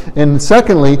Him. And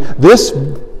secondly, this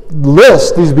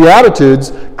list, these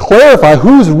Beatitudes, clarify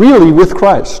who's really with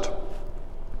Christ.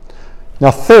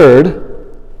 Now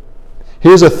third,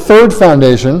 here's a third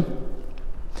foundation,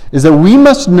 is that we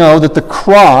must know that the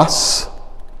cross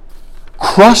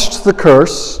crushed the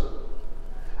curse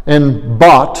and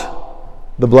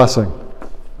bought the blessing.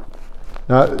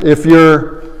 Now, if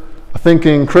you're a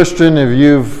thinking Christian, if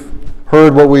you've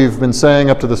heard what we've been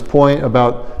saying up to this point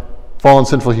about fallen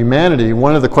sinful humanity,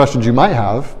 one of the questions you might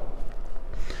have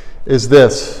is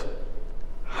this: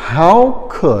 how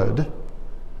could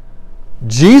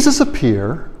Jesus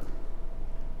appear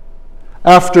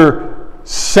after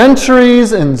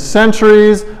centuries and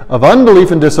centuries of unbelief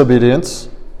and disobedience,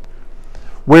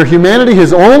 where humanity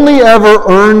has only ever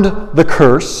earned the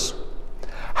curse?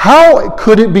 How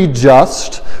could it be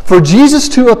just for Jesus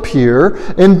to appear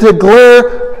and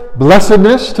declare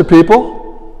blessedness to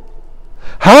people?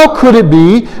 How could it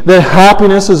be that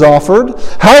happiness is offered?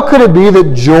 How could it be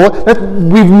that joy?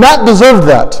 We've not deserved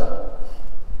that.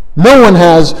 No one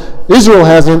has. Israel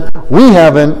hasn't. We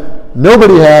haven't.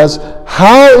 Nobody has.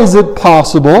 How is it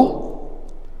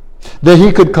possible that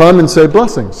He could come and say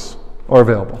blessings are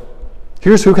available?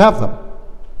 Here's who have them.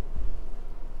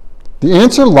 The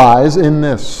answer lies in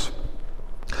this: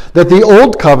 that the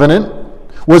old covenant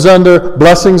was under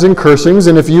blessings and cursings,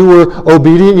 and if you were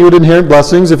obedient, you would inherit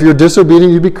blessings. If you're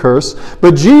disobedient, you'd be cursed.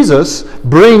 But Jesus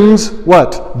brings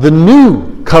what? The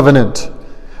new covenant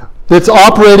that's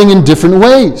operating in different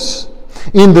ways.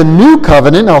 In the new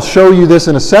covenant, I'll show you this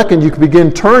in a second, you can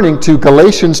begin turning to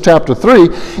Galatians chapter 3.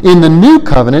 In the new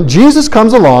covenant, Jesus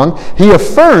comes along, He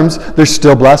affirms there's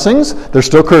still blessings, there's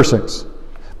still cursings.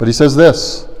 But He says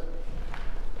this: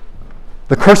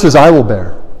 the curses I will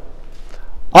bear.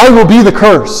 I will be the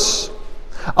curse.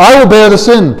 I will bear the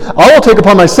sin. I will take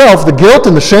upon myself the guilt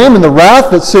and the shame and the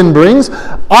wrath that sin brings.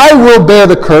 I will bear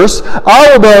the curse.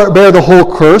 I will bear the whole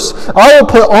curse. I will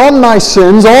put on my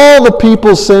sins, all the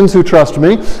people's sins who trust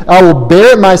me. I will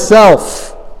bear it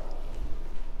myself.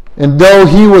 And though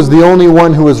He was the only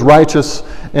one who was righteous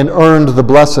and earned the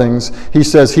blessings, he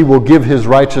says he will give his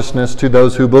righteousness to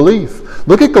those who believe.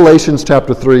 Look at Galatians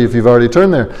chapter 3 if you've already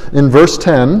turned there. In verse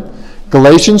 10,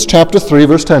 Galatians chapter 3,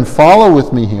 verse 10. Follow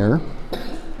with me here.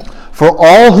 For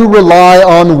all who rely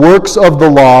on works of the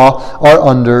law are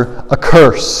under a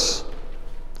curse.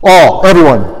 All,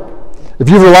 everyone. If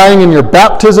you're relying in your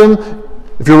baptism,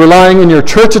 if you're relying in your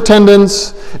church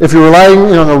attendance, if you're relying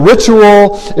on a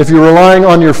ritual, if you're relying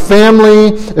on your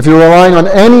family, if you're relying on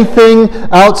anything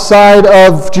outside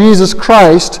of Jesus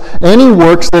Christ, any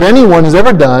works that anyone has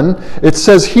ever done, it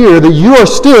says here that you are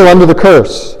still under the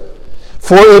curse.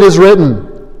 For it is written,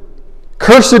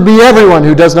 "Cursed be everyone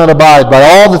who does not abide by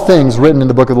all the things written in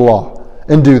the book of the law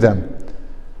and do them."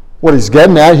 What he's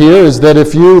getting at here is that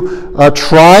if you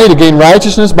try to gain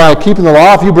righteousness by keeping the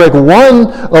law, if you break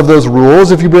one of those rules,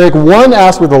 if you break one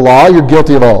aspect of the law, you're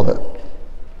guilty of all of it.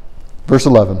 Verse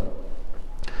 11.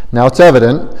 Now it's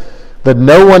evident that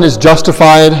no one is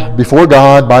justified before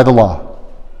God by the law.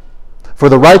 For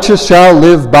the righteous shall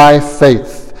live by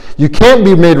faith. You can't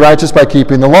be made righteous by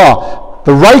keeping the law.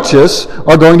 The righteous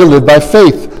are going to live by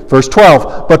faith. Verse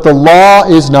 12, but the law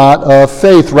is not of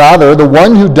faith. Rather, the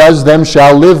one who does them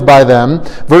shall live by them.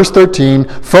 Verse 13,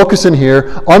 focus in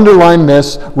here, underline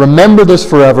this, remember this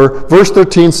forever. Verse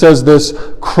 13 says this,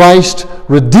 Christ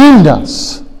redeemed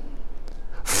us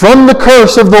from the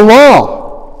curse of the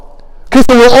law. Okay,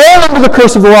 so we're all under the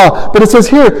curse of the law. But it says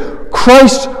here,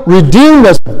 Christ redeemed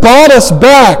us, bought us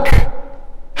back.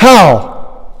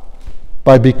 How?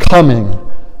 By becoming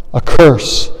a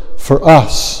curse for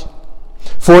us.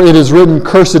 For it is written,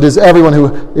 cursed is everyone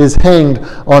who is hanged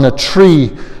on a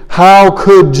tree. How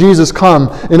could Jesus come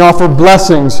and offer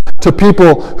blessings to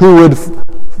people who would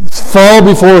fall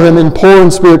before him in poor in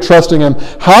spirit, trusting him?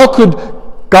 How could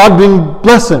God bring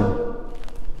blessing?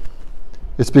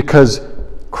 It's because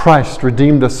Christ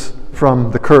redeemed us from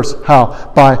the curse.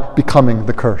 How? By becoming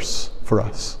the curse for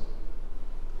us.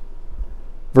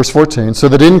 Verse 14, so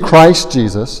that in Christ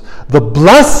Jesus, the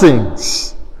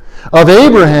blessings of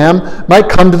Abraham might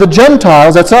come to the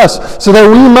Gentiles, that's us, so that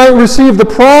we might receive the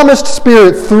promised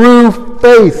Spirit through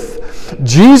faith.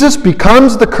 Jesus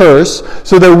becomes the curse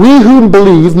so that we who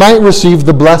believe might receive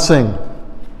the blessing.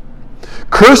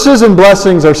 Curses and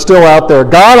blessings are still out there.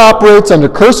 God operates under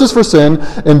curses for sin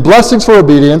and blessings for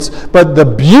obedience, but the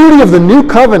beauty of the new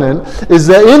covenant is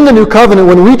that in the new covenant,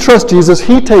 when we trust Jesus,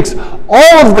 he takes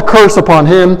all of the curse upon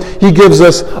him. He gives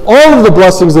us all of the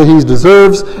blessings that he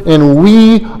deserves, and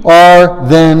we are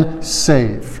then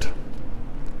saved.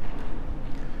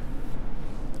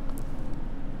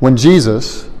 When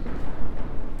Jesus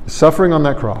is suffering on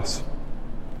that cross,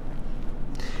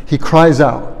 he cries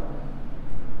out,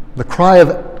 the cry of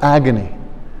agony.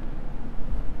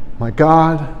 My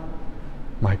God,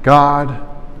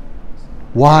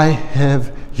 why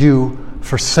have you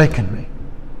forsaken me?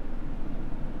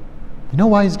 You know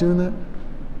why he's doing that?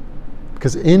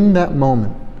 Because in that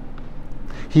moment,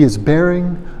 he is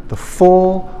bearing the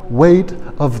full weight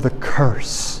of the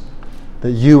curse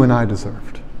that you and I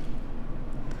deserved.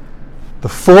 The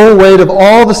full weight of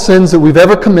all the sins that we've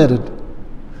ever committed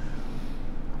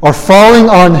are falling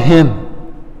on him.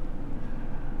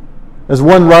 As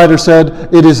one writer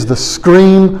said, it is the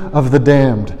scream of the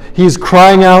damned. He's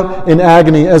crying out in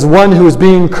agony as one who is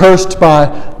being cursed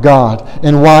by God.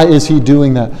 And why is he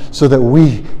doing that? So that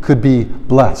we could be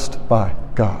blessed by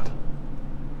God.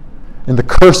 And the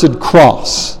cursed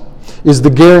cross is the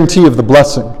guarantee of the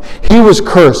blessing. He was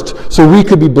cursed so we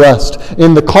could be blessed.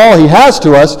 And the call he has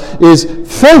to us is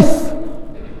faith.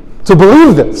 To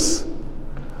believe this.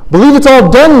 Believe it's all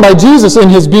done by Jesus in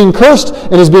his being cursed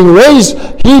and his being raised.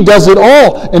 He does it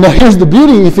all. And now here's the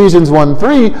beauty, Ephesians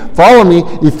 1:3. Follow me,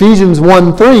 Ephesians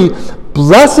 1:3.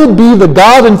 Blessed be the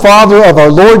God and Father of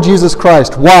our Lord Jesus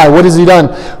Christ. Why? What has he done?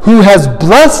 Who has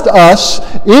blessed us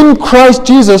in Christ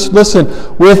Jesus, listen,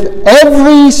 with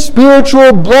every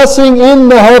spiritual blessing in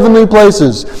the heavenly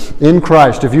places. In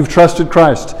Christ. If you've trusted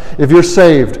Christ, if you're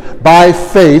saved by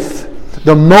faith,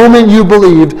 the moment you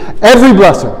believed, every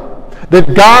blessing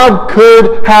that God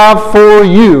could have for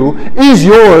you is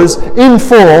yours in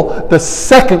full the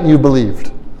second you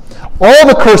believed. All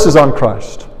the curses on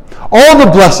Christ. All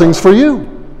the blessings for you.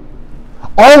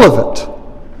 All of it.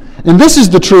 And this is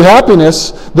the true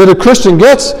happiness that a Christian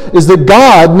gets, is that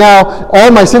God, now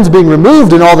all my sins being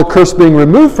removed and all the curse being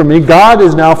removed from me, God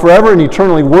is now forever and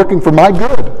eternally working for my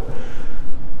good.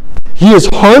 He is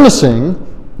harnessing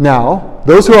now,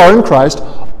 those who are in Christ,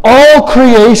 all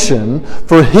creation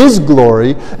for his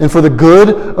glory and for the good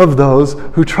of those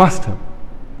who trust him.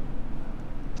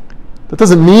 That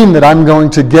doesn't mean that I'm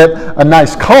going to get a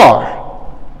nice car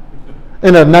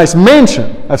and a nice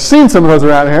mansion. I've seen some of those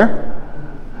around here.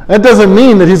 That doesn't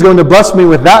mean that he's going to bless me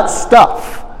with that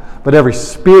stuff. But every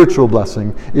spiritual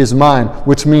blessing is mine,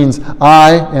 which means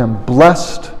I am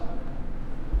blessed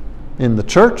in the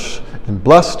church, and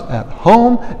blessed at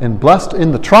home, and blessed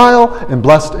in the trial, and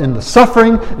blessed in the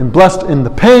suffering, and blessed in the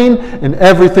pain, and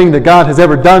everything that God has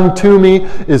ever done to me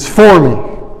is for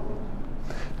me.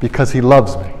 Because he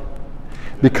loves me.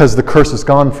 Because the curse is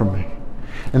gone from me.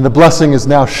 And the blessing is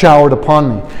now showered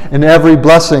upon me. And every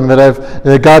blessing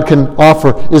that God can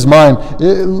offer is mine.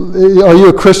 Are you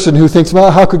a Christian who thinks, well,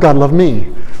 how could God love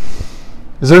me?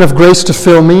 Is there enough grace to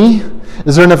fill me?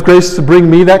 Is there enough grace to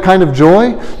bring me that kind of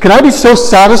joy? Can I be so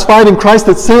satisfied in Christ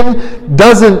that sin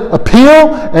doesn't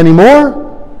appeal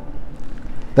anymore?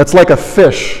 That's like a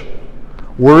fish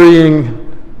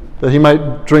worrying that he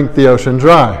might drink the ocean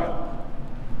dry.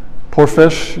 Poor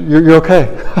fish, you're okay.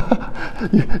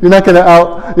 You're not going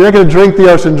to drink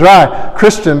the ocean dry.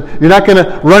 Christian, you're not going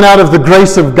to run out of the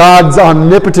grace of God's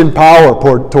omnipotent power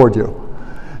toward you.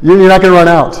 You're not going to run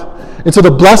out. And so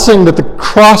the blessing that the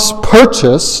cross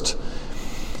purchased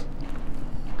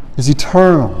is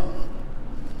eternal,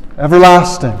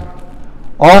 everlasting,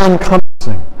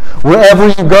 all-encompassing. Wherever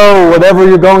you go, whatever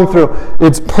you're going through,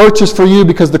 it's purchased for you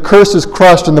because the curse is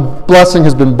crushed and the blessing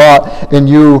has been bought and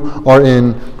you are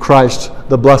in Christ.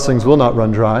 The blessings will not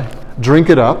run dry. Drink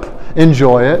it up.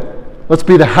 Enjoy it. Let's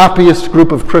be the happiest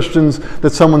group of Christians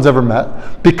that someone's ever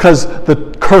met because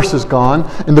the curse is gone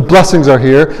and the blessings are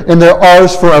here and they're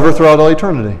ours forever throughout all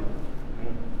eternity.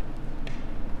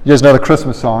 You guys know the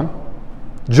Christmas song?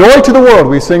 Joy to the world.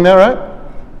 We sing that, right?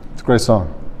 It's a great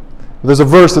song. There's a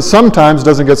verse that sometimes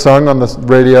doesn't get sung on the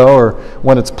radio or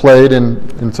when it's played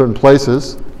in certain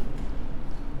places.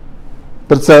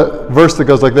 But it's a verse that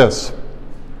goes like this.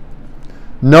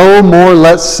 No more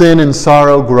let sin and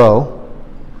sorrow grow,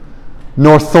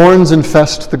 nor thorns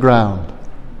infest the ground.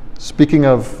 Speaking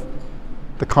of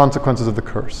the consequences of the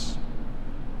curse.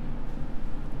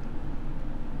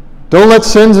 Don't let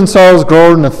sins and sorrows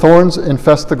grow, nor thorns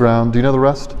infest the ground. Do you know the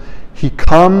rest? He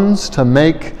comes to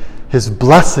make his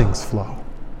blessings flow,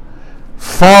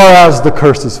 far as the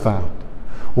curse is found.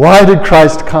 Why did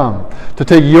Christ come? To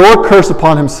take your curse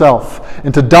upon himself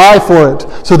and to die for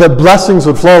it so that blessings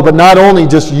would flow, but not only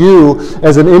just you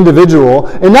as an individual,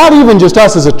 and not even just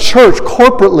us as a church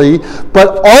corporately,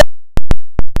 but all.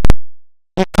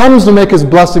 He comes to make his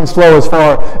blessings flow as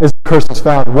far as the curse is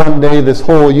found. One day this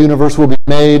whole universe will be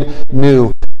made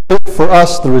new, for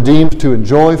us, the redeemed, to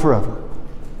enjoy forever.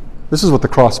 This is what the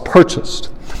cross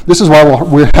purchased. This is why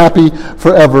we're happy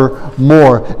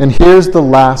forevermore. And here's the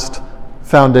last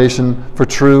foundation for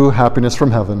true happiness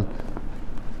from heaven.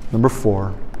 Number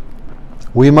 4.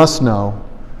 We must know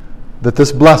that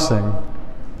this blessing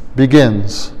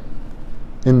begins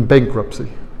in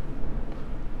bankruptcy.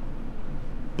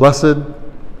 Blessed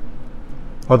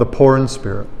are the poor in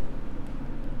spirit.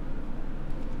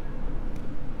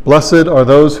 Blessed are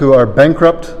those who are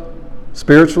bankrupt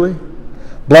spiritually.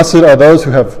 Blessed are those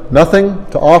who have nothing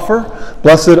to offer.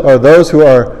 Blessed are those who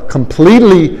are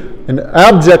completely and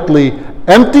abjectly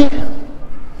empty.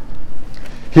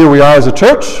 Here we are as a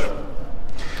church.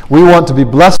 We want to be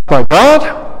blessed by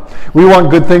God. We want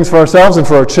good things for ourselves and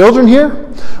for our children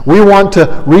here. We want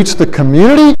to reach the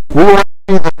community. We want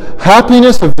to see the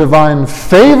happiness of divine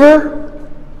favor.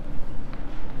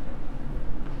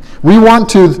 We want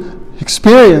to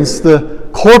experience the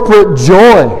corporate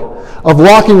joy of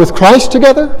walking with Christ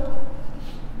together.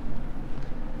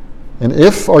 And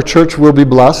if our church will be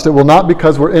blessed, it will not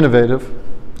because we're innovative.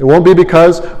 It won't be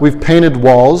because we've painted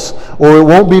walls, or it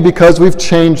won't be because we've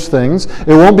changed things. It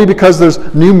won't be because there's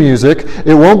new music.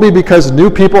 It won't be because new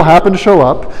people happen to show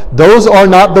up. Those are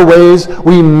not the ways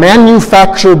we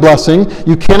manufacture blessing.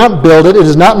 You cannot build it. It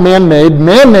is not man-made.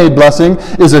 Man-made blessing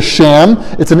is a sham.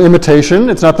 It's an imitation.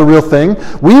 It's not the real thing.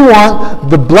 We want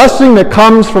the blessing that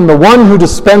comes from the one who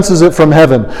dispenses it from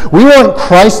heaven. We want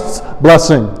Christ's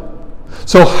blessing.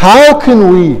 So how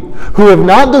can we, who have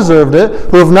not deserved it,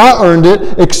 who have not earned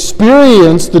it,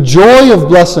 experience the joy of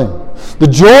blessing, the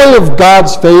joy of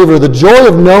God's favor, the joy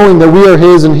of knowing that we are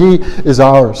His and He is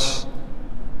ours?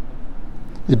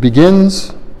 It begins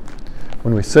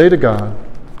when we say to God,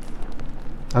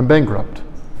 I'm bankrupt.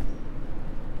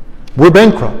 We're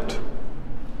bankrupt.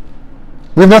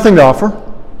 We have nothing to offer.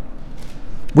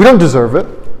 We don't deserve it.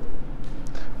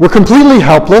 We're completely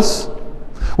helpless.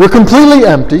 We're completely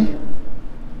empty.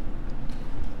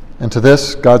 And to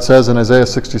this, God says in Isaiah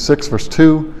 66, verse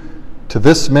 2, to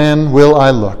this man will I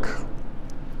look,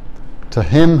 to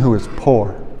him who is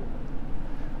poor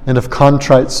and of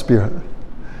contrite spirit,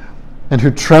 and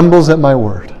who trembles at my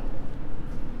word.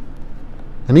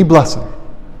 Any blessing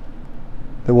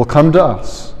that will come to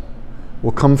us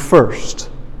will come first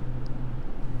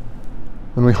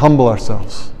when we humble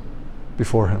ourselves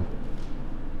before Him.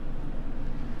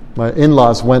 My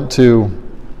in-laws went to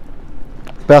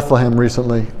Bethlehem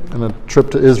recently on a trip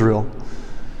to Israel.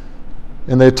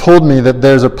 And they told me that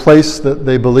there's a place that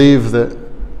they believe that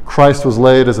Christ was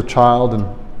laid as a child, and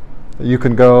that you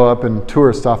can go up, and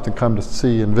tourists often come to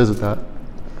see and visit that.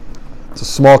 It's a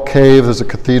small cave, there's a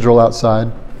cathedral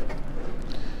outside.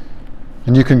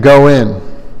 And you can go in.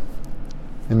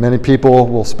 And many people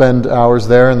will spend hours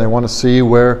there, and they want to see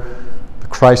where the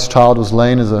Christ child was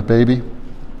laying as a baby.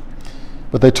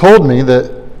 But they told me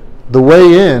that the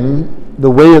way in, the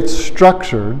way it's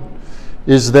structured,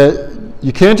 is that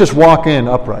you can't just walk in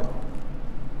upright.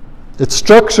 It's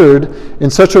structured in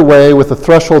such a way with a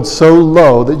threshold so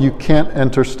low that you can't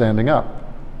enter standing up.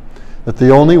 That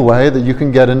the only way that you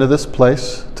can get into this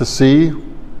place to see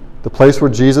the place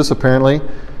where Jesus apparently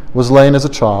was laying as a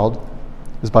child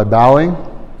is by bowing,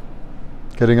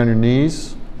 getting on your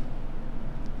knees,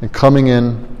 and coming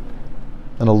in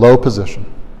a low position.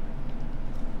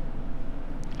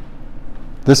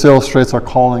 This illustrates our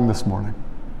calling this morning.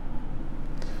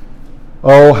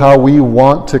 Oh, how we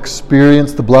want to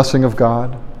experience the blessing of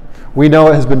God. We know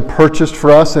it has been purchased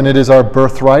for us, and it is our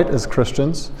birthright as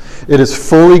Christians. It is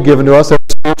fully given to us as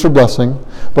a spiritual blessing.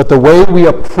 But the way we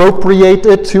appropriate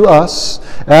it to us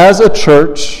as a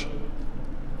church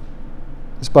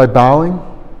is by bowing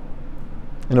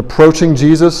and approaching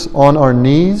Jesus on our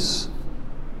knees,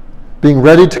 being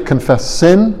ready to confess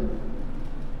sin,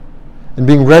 and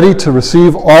being ready to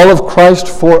receive all of Christ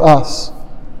for us.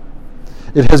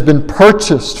 It has been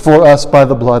purchased for us by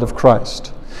the blood of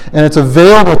Christ. And it's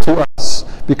available to us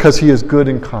because He is good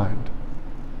and kind.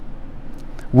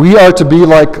 We are to be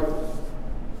like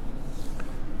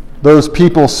those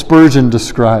people Spurgeon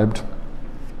described,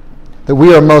 that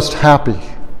we are most happy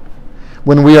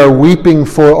when we are weeping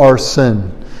for our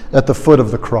sin at the foot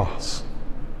of the cross.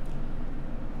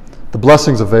 The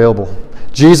blessing's available.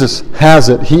 Jesus has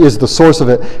it. He is the source of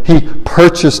it. He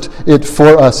purchased it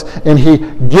for us, and He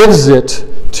gives it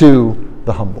to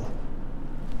the humble.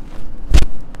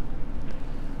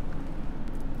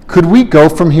 Could we go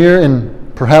from here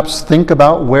and perhaps think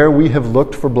about where we have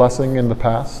looked for blessing in the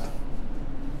past?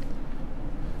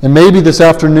 And maybe this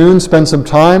afternoon spend some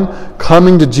time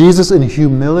coming to Jesus in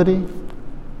humility,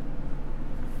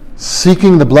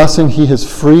 seeking the blessing He has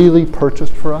freely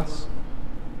purchased for us?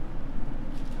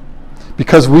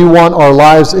 Because we want our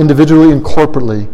lives individually and corporately